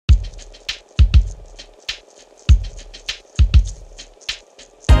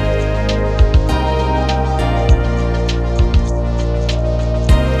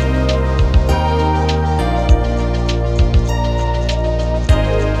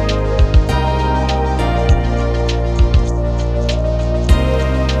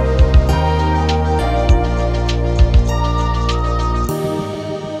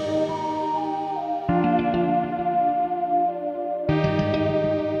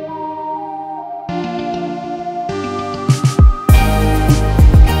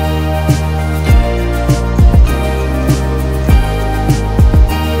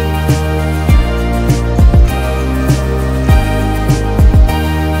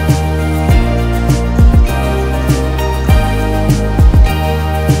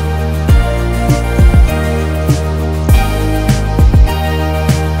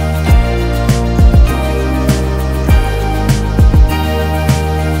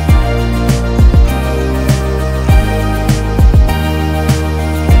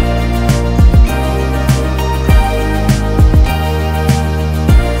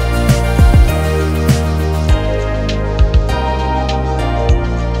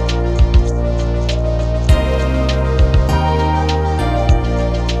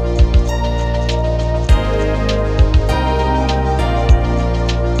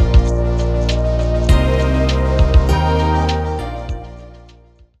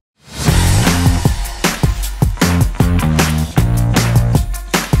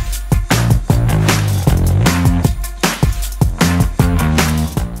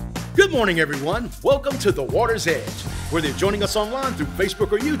morning, everyone. Welcome to The Water's Edge. Whether you're joining us online through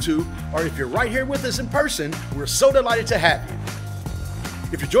Facebook or YouTube, or if you're right here with us in person, we're so delighted to have you.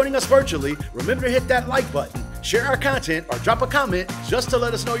 If you're joining us virtually, remember to hit that like button, share our content, or drop a comment just to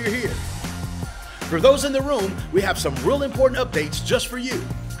let us know you're here. For those in the room, we have some real important updates just for you.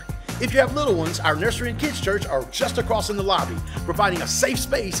 If you have little ones, our nursery and kids church are just across in the lobby, providing a safe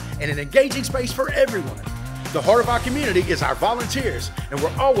space and an engaging space for everyone. The heart of our community is our volunteers, and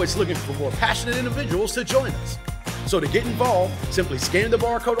we're always looking for more passionate individuals to join us. So to get involved, simply scan the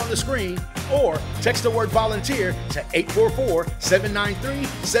barcode on the screen or text the word volunteer to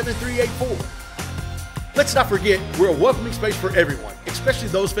 844-793-7384. Let's not forget, we're a welcoming space for everyone, especially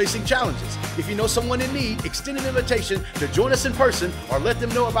those facing challenges. If you know someone in need, extend an invitation to join us in person or let them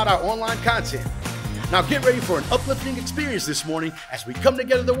know about our online content. Now get ready for an uplifting experience this morning as we come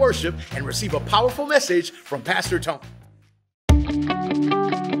together to worship and receive a powerful message from Pastor Tony.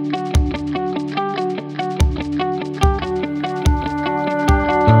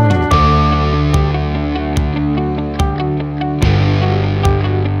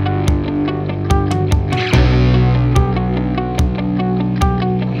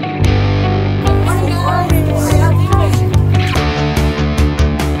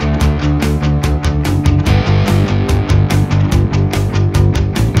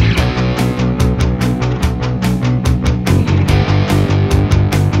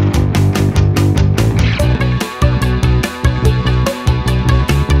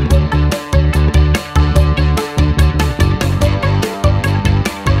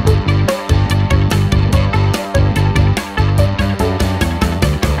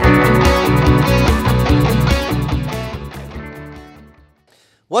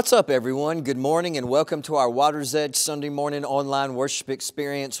 What's up, everyone? Good morning and welcome to our Water's Edge Sunday morning online worship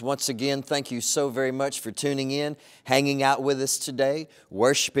experience. Once again, thank you so very much for tuning in, hanging out with us today,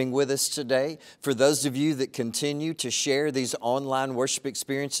 worshiping with us today. For those of you that continue to share these online worship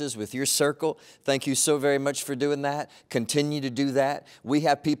experiences with your circle, thank you so very much for doing that. Continue to do that. We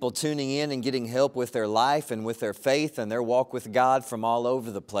have people tuning in and getting help with their life and with their faith and their walk with God from all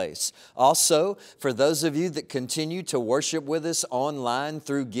over the place. Also, for those of you that continue to worship with us online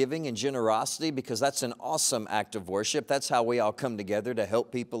through giving and generosity, because that's an awesome act of worship. That's how we all come together to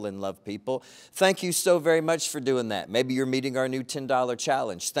help people and love people. Thank you so very much for doing that. Maybe you're meeting our new $10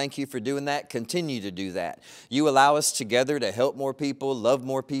 challenge. Thank you for doing that. Continue to do that. You allow us together to help more people, love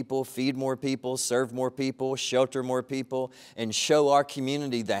more people, feed more people, serve more people, shelter more people, and show our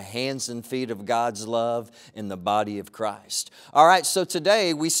community the hands and feet of God's love in the body of Christ. All right, so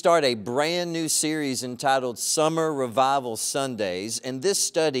today we start a brand new series entitled Summer Revival Sundays, and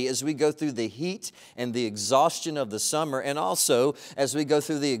this study as we go through the heat and the exhaustion of the summer, and also as we go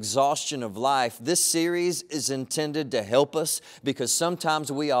through the exhaustion of life, this series is intended to help us because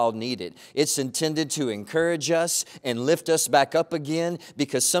sometimes we all need it. It's intended to encourage us and lift us back up again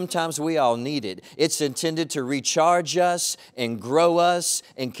because sometimes we all need it. It's intended to recharge us and grow us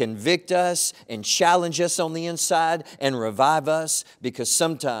and convict us and challenge us on the inside and revive us because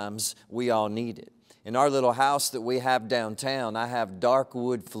sometimes we all need it. In our little house that we have downtown, I have dark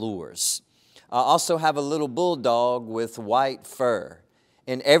wood floors. I also have a little bulldog with white fur.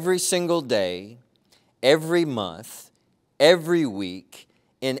 And every single day, every month, every week,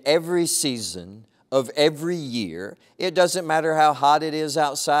 in every season of every year, it doesn't matter how hot it is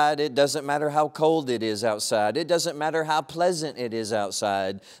outside. It doesn't matter how cold it is outside. It doesn't matter how pleasant it is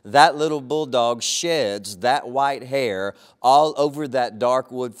outside. That little bulldog sheds that white hair all over that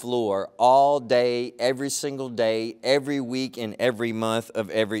dark wood floor all day, every single day, every week, and every month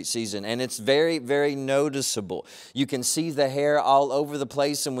of every season. And it's very, very noticeable. You can see the hair all over the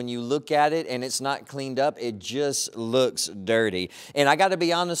place, and when you look at it and it's not cleaned up, it just looks dirty. And I got to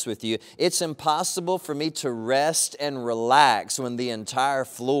be honest with you, it's impossible for me to rest and relax when the entire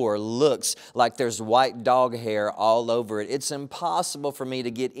floor looks like there's white dog hair all over it. It's impossible for me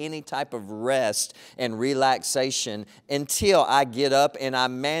to get any type of rest and relaxation until I get up and I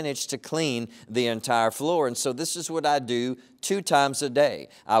manage to clean the entire floor. And so this is what I do 2 times a day.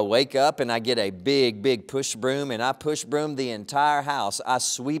 I wake up and I get a big push broom and I push broom the entire house. I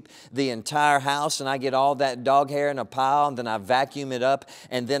sweep the entire house and I get all that dog hair in a pile, and then I vacuum it up,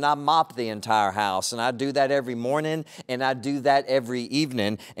 and then I mop the entire house. And I do that every morning and I do that every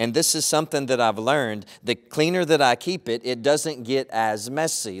evening. And this is something that I've learned. The cleaner that I keep it, it doesn't get as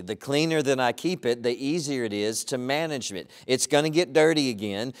messy. The cleaner that I keep it, the easier it is to manage it. It's going to get dirty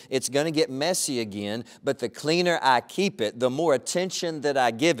again. It's going to get messy again. But the cleaner I keep it, the the more attention that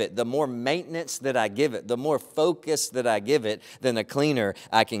I give it, the more maintenance that I give it, the more focus that I give it, then the cleaner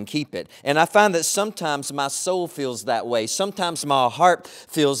I can keep it. And I find that sometimes my soul feels that way. Sometimes my heart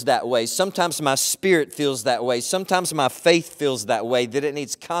feels that way. Sometimes my spirit feels that way. Sometimes my faith feels that way, that it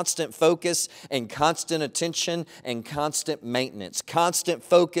needs constant focus and constant attention and constant maintenance. Constant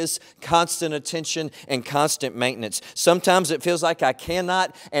focus, constant attention, and constant maintenance. Sometimes it feels like I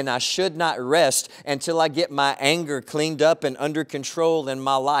cannot and I should not rest until I get my anger cleaned up and under control in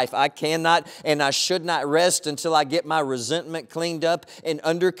my life. I cannot and I should not rest until I get my resentment cleaned up and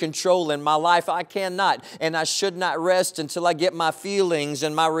under control in my life. I cannot and I should not rest until I get my feelings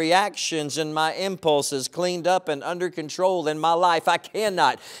and my reactions and my impulses cleaned up and under control in my life. I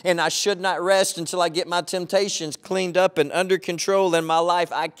cannot and I should not rest until I get my temptations cleaned up and under control in my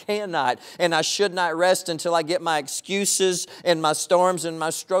life. I cannot and I should not rest until I get my excuses and my storms and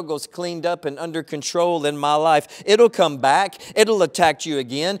my struggles cleaned up and under control in my life. It'll come back. It'll attack you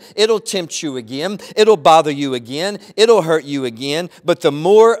again. It'll tempt you again. It'll bother you again. It'll hurt you again. But the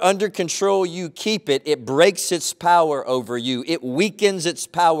more under control you keep it, it breaks its power over you. It weakens its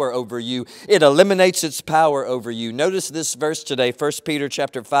power over you. It eliminates its power over you. Notice this verse today, 1 Peter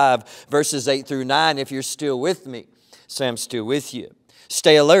chapter 5, verses 8 through 9. If you're still with me, say I'm still with you.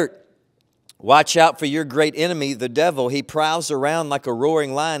 Stay alert. Watch out for your great enemy, the devil. He prowls around like a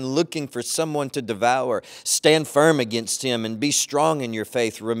roaring lion looking for someone to devour. Stand firm against him and be strong in your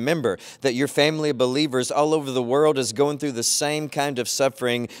faith. Remember that your family of believers all over the world is going through the same kind of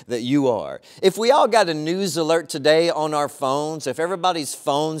suffering that you are. If we all got a news alert today on our phones, if everybody's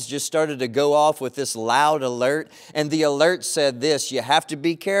phones just started to go off with this loud alert, and the alert said this: you have to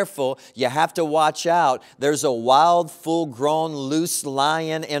be careful, you have to watch out. There's a wild, full-grown, loose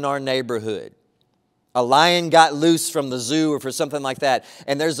lion in our neighborhood. A lion got loose from the zoo or for something like that,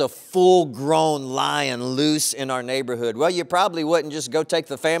 and there's a full-grown lion loose in our neighborhood. Well, you probably wouldn't just go take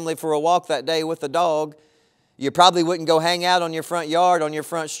the family for a walk that day with the dog. You probably wouldn't go hang out on your front yard, on your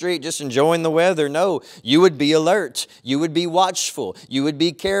front street, just enjoying the weather. No, you would be alert. You would be watchful. You would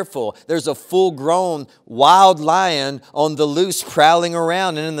be careful. There's a full-grown wild lion on the loose prowling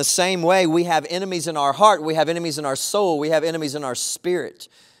around. And in the same way, we have enemies in our heart. We have enemies in our soul. We have enemies in our spirit.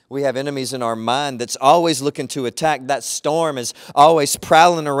 We have enemies in our mind that's always looking to attack. That storm is always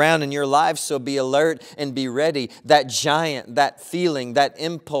prowling around in your life, so be alert and be ready. That giant, that feeling, that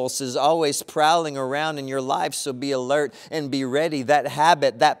impulse is always prowling around in your life, so be alert and be ready. That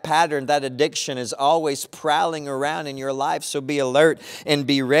habit, that pattern, that addiction is always prowling around in your life, so be alert and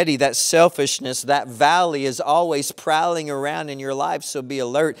be ready. That selfishness, that valley is always prowling around in your life, so be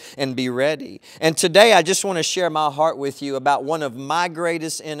alert and be ready. And today I just want to share my heart with you about one of my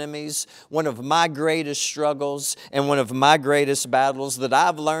greatest enemies, one of my greatest struggles, and one of my greatest battles that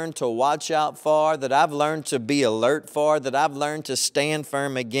I've learned to watch out for, that I've learned to be alert for, that I've learned to stand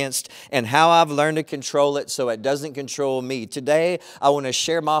firm against, and how I've learned to control it so it doesn't control me. Today, I want to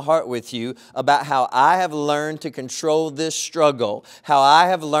share my heart with you about how I have learned to control this struggle, how I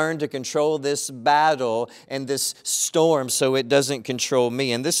have learned to control this battle and this storm so it doesn't control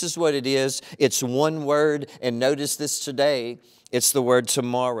me. And this is what it is. It's one word, and notice this today. It's the word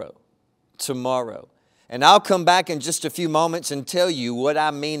tomorrow. Tomorrow. And I'll come back in just a few moments and tell you what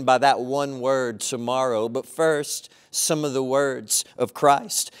I mean by that one word, tomorrow. But first, some of the words of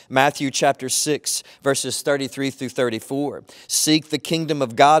Christ. Matthew chapter 6, verses 33 through 34. Seek the kingdom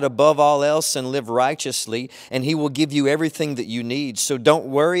of God above all else and live righteously, and He will give you everything that you need. So don't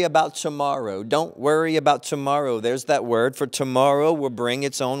worry about tomorrow. Don't worry about tomorrow. There's that word, for tomorrow will bring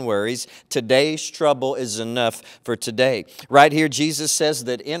its own worries. Today's trouble is enough for today. Right here, Jesus says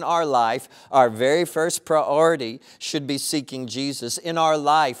that in our life, our very first priority should be seeking Jesus. In our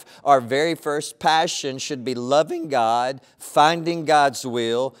life, our very first passion should be loving God, finding God's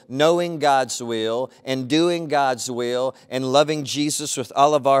will, knowing God's will, and doing God's will, and loving Jesus with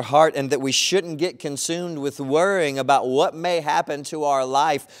all of our heart, and that we shouldn't get consumed with worrying about what may happen to our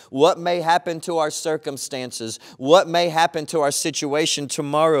life, what may happen to our circumstances, what may happen to our situation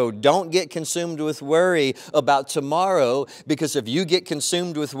tomorrow. Don't get consumed with worry about tomorrow, because if you get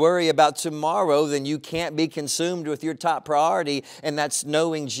consumed with worry about tomorrow, then you can't be consumed with your top priority, and that's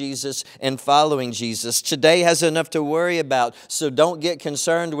knowing Jesus and following Jesus. Today has enough to worry about, so don't get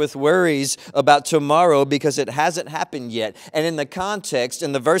concerned with worries about tomorrow, because it hasn't happened yet. And in the context,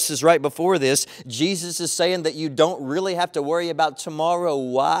 in the verses right before this, Jesus is saying that you don't really have to worry about tomorrow.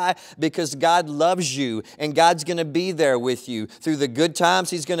 Why? Because God loves you, and God's going to be there with you. Through the good times,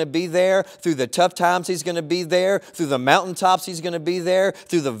 He's going to be there. Through the tough times, He's going to be there. Through the mountaintops, He's going to be there.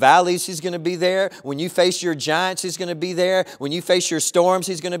 Through the valleys, He's going to be there. When you face your giants, He's going to be there. When you face your storms,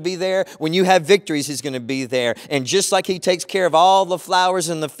 He's going to be there. When you have victories, He's going to be there. And And just like He takes care of all the flowers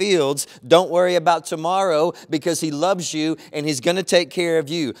in the fields, don't worry about tomorrow, because He loves you and He's going to take care of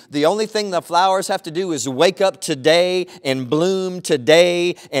you. The only thing the flowers have to do is wake up today and bloom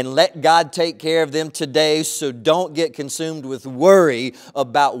today and let God take care of them today. So don't get consumed with worry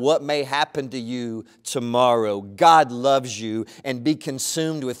about what may happen to you tomorrow. God loves you, and be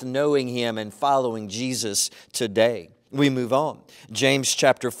consumed with knowing Him and following Jesus today. We move on. James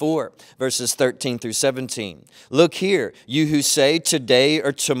chapter 4, verses 13 through 17. Look here, you who say today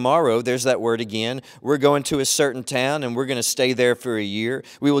or tomorrow, there's that word again, we're going to a certain town and we're going to stay there for a year.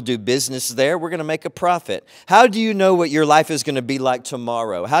 We will do business there. We're going to make a profit. How do you know what your life is going to be like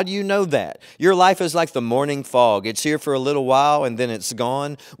tomorrow? How do you know that? Your life is like the morning fog. It's here for a little while and then it's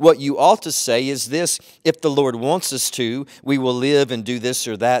gone. What you ought to say is this: if the Lord wants us to, we will live and do this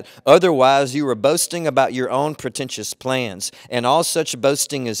or that. Otherwise, you are boasting about your own pretentious plans, and all such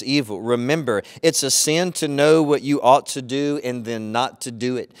boasting is evil. Remember, it's a sin to know what you ought to do and then not to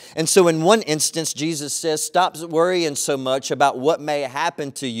do it. And so in one instance, Jesus says, stop worrying so much about what may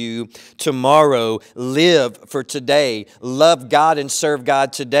happen to you tomorrow. Live for today. Love God and serve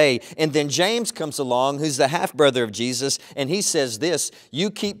God today. And then James comes along, who's the half-brother of Jesus, and he says this: you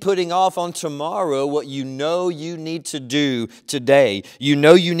keep putting off on tomorrow what you know you need to do today. You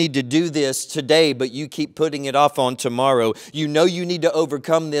know you need to do this today, but you keep putting it off on tomorrow. You know you need to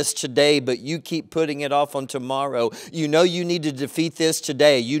overcome this today, but you keep putting it off on tomorrow. You know you need to defeat this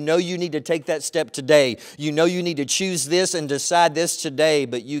today. You know you need to take that step today. You know you need to choose this and decide this today,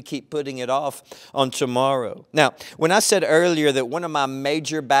 but you keep putting it off on tomorrow. Now, when I said earlier that one of my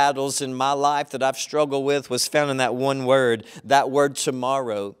major battles in my life that I've struggled with was found in that one word, that word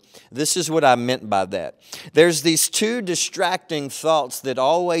tomorrow, this is what I meant by that. There's these two distracting thoughts that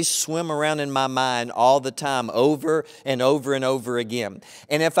always swim around in my mind all the time, over and over and over again.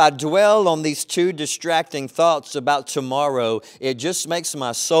 And if I dwell on these two distracting thoughts about tomorrow, it just makes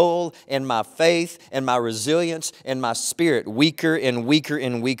my soul and my faith and my resilience and my spirit weaker and weaker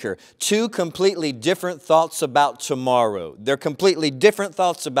and weaker. Two completely different thoughts about tomorrow. They're completely different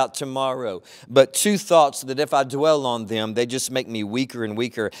thoughts about tomorrow, but two thoughts that if I dwell on them, they just make me weaker and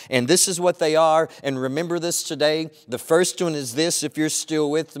weaker. And this is what they are. And remember this today. The first one is this: if you're still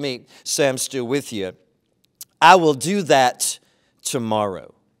with me, say I'm still with you. I will do that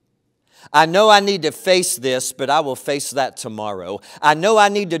tomorrow. I know I need to face this, but I will face that tomorrow. I know I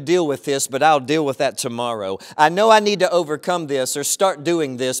need to deal with this, but I'll deal with that tomorrow. I know I need to overcome this or start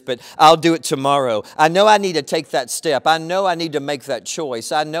doing this, but I'll do it tomorrow. I know I need to take that step. I know I need to make that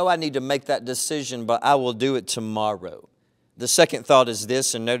choice. I know I need to make that decision, but I will do it tomorrow. The second thought is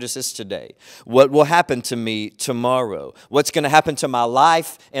this, and notice this today: what will happen to me tomorrow? What's going to happen to my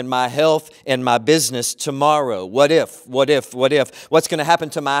life and my health and my business tomorrow? What if? What if? What if? What's going to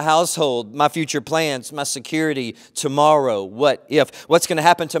happen to my household, my future plans, my security tomorrow? What if? What's going to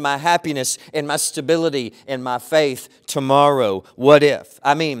happen to my happiness and my stability and my faith tomorrow? What if?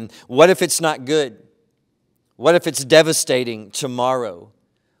 I mean, what if it's not good? What if it's devastating tomorrow?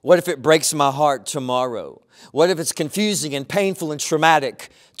 What if it breaks my heart tomorrow? What if it's confusing and painful and traumatic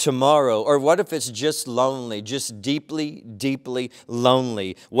tomorrow? Or what if it's just lonely, just deeply, deeply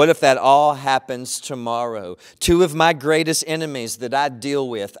lonely? What if that all happens tomorrow? Two of my greatest enemies that I deal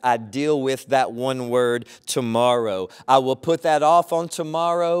with that one word, tomorrow. I will put that off on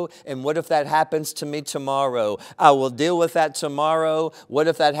tomorrow, and what if that happens to me tomorrow? I will deal with that tomorrow. What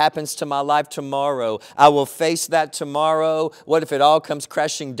if that happens to my life tomorrow? I will face that tomorrow. What if it all comes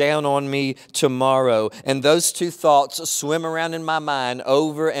crashing down on me tomorrow? And those two thoughts swim around in my mind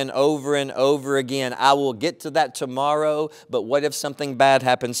over and over and over again. I will get to that tomorrow, but what if something bad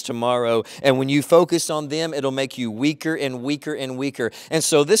happens tomorrow? And when you focus on them, it'll make you weaker and weaker and weaker. And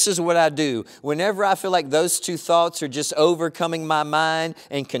so this is what I do. Whenever I feel like those two thoughts are just overcoming my mind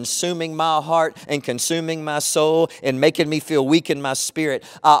and consuming my heart and consuming my soul and making me feel weak in my spirit,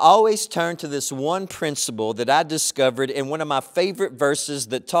 I always turn to this one principle that I discovered in one of my favorite verses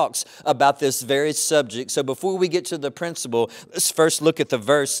that talks about this very subject. So before we get to the principle, let's first look at the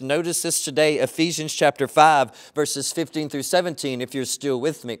verse. Notice this today, Ephesians chapter 5, verses 15 through 17. If you're still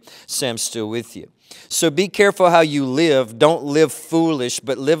with me, say I'm still with you. So be careful how you live. Don't live foolish,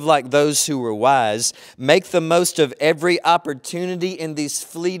 but live like those who are wise. Make the most of every opportunity in these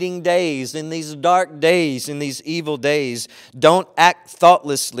fleeting days, in these dark days, in these evil days. Don't act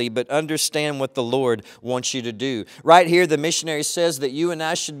thoughtlessly, but understand what the Lord wants you to do. Right here, the missionary says that you and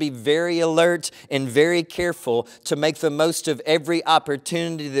I should be very alert and very careful to make the most of every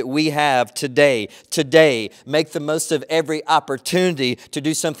opportunity that we have today. Today, make the most of every opportunity to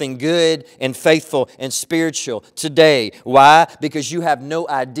do something good and faithful physical and spiritual today. Why? Because you have no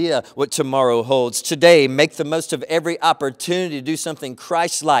idea what tomorrow holds. Today, make the most of every opportunity to do something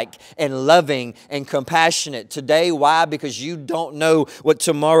Christ-like and loving and compassionate. Today, why? Because you don't know what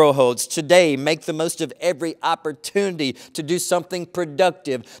tomorrow holds. Today, make the most of every opportunity to do something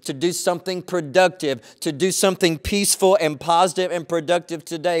productive, to do something peaceful and positive and productive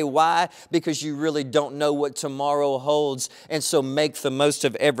today. Why? Because you really don't know what tomorrow holds. And so make the most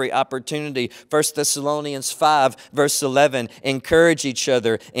of every opportunity. 1 Thessalonians 5, verse 11, encourage each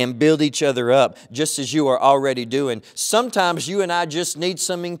other and build each other up, just as you are already doing. Sometimes you and I just need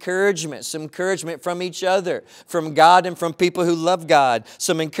some encouragement from each other, from God and from people who love God.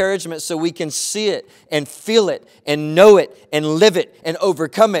 Some encouragement so we can see it and feel it and know it and live it and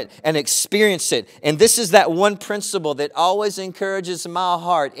overcome it and experience it. And this is that one principle that always encourages my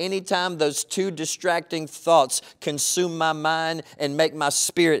heart anytime those two distracting thoughts consume my mind and make my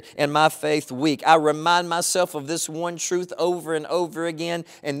spirit and my faith weak. I remind myself of this one truth over and over again,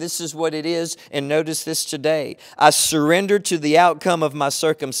 and this is what it is. And notice this today. I surrender to the outcome of my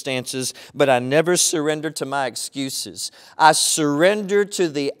circumstances, but I never surrender to my excuses. I surrender to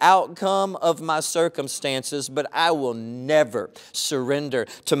the outcome of my circumstances, but I will never surrender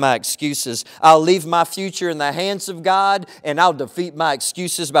to my excuses. I'll leave my future in the hands of God, and I'll defeat my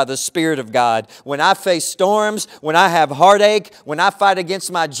excuses by the Spirit of God. When I face storms, when I have heartache, when I fight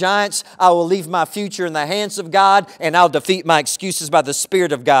against my giants, I will leave my future in the hands of God, and I'll defeat my excuses by the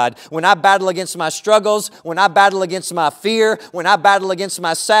Spirit of God. When I battle against my struggles, when I battle against my fear, when I battle against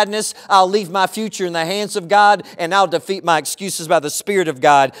my sadness, I'll leave my future in the hands of God, and I'll defeat my excuses by the Spirit of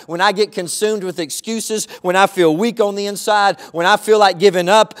God. When I get consumed with excuses, when I feel weak on the inside, when I feel like giving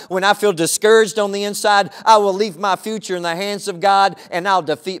up, when I feel discouraged on the inside, I will leave my future in the hands of God, and I'll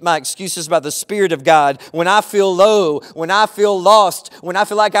defeat my excuses by the Spirit of God. When I feel low, when I feel lost, when I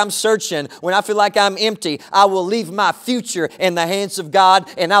feel like I'm searching, when I feel like I'm empty, I will leave my future in the hands of God,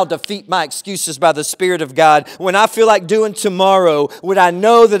 and I'll defeat my excuses by the Spirit of God. When I feel like doing tomorrow what I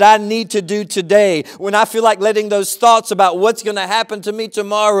know that I need to do today, when I feel like letting those thoughts about what's going to happen to me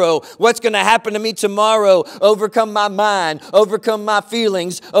tomorrow, overcome my mind, overcome my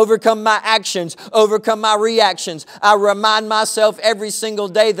feelings, overcome my actions, overcome my reactions, I remind myself every single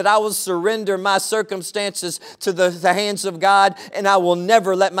day that I will surrender my circumstances to the hands of God, and I will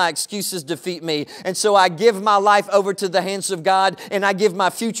never let my excuses defeat me. And so I give my life over to the hands of God, and I give my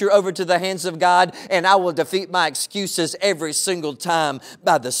future over to the hands of God, and I will defeat my excuses every single time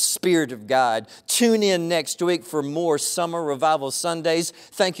by the Spirit of God. Tune in next week for more Summer Revival Sundays.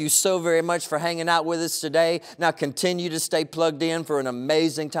 Thank you so very much for hanging out with us today. Now continue to stay plugged in for an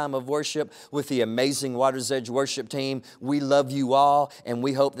amazing time of worship with the amazing Water's Edge worship team. We love you all, and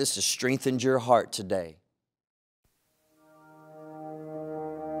we hope this has strengthened your heart today.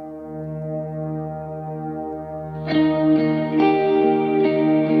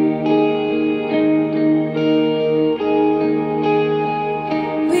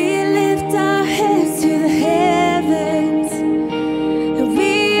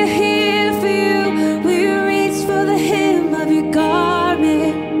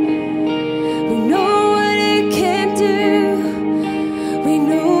 We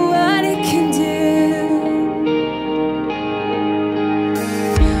know what it can do.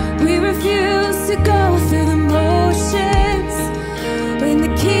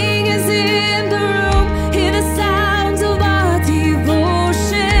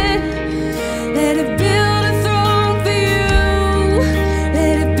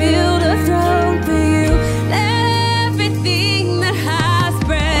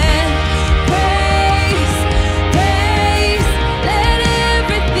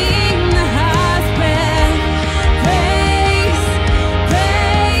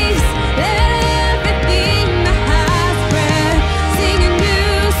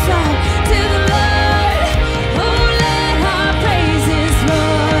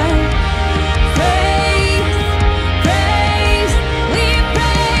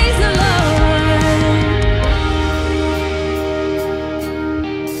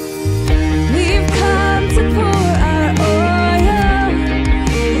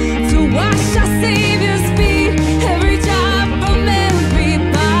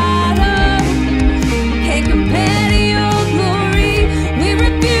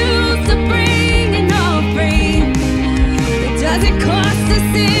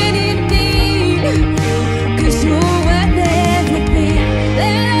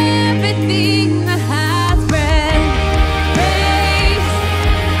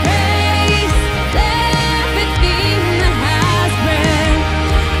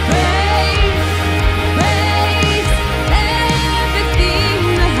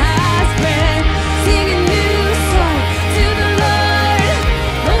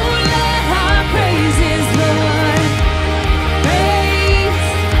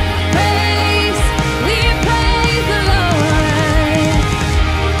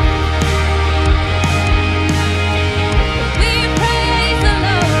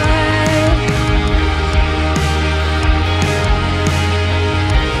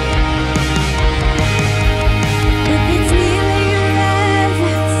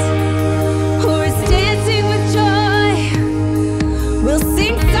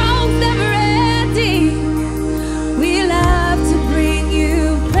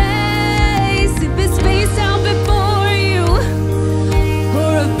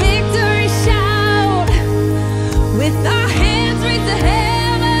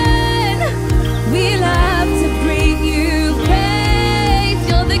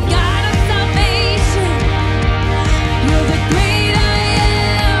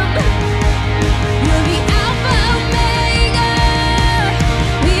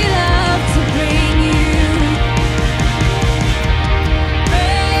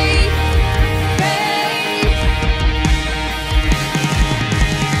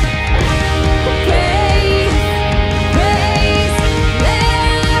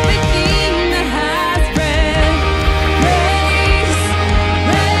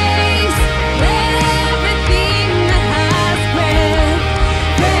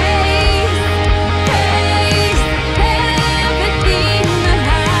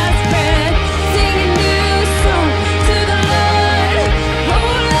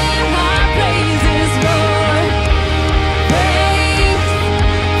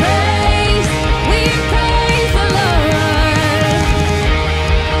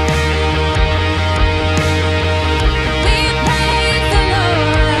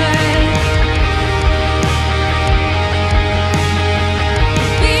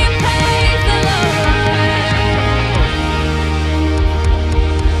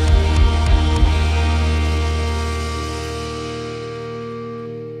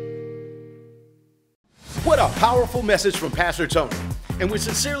 powerful message from Pastor Tony, and we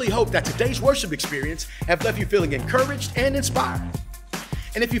sincerely hope that today's worship experience have left you feeling encouraged and inspired.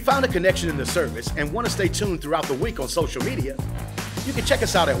 And if you found a connection in the service and want to stay tuned throughout the week on social media, you can check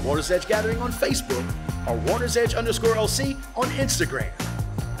us out at Waters Edge Gathering on Facebook or WatersEdge_LC on Instagram.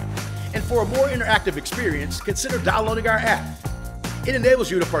 And for a more interactive experience, consider downloading our app. It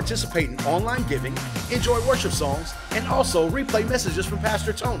enables you to participate in online giving, enjoy worship songs, and also replay messages from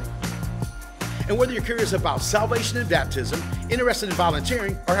Pastor Tony. And whether you're curious about salvation and baptism, interested in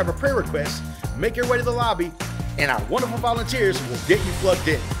volunteering, or have a prayer request, make your way to the lobby, and our wonderful volunteers will get you plugged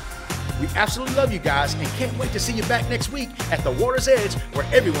in. We absolutely love you guys and can't wait to see you back next week at the Water's Edge, where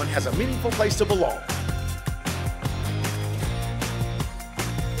everyone has a meaningful place to belong.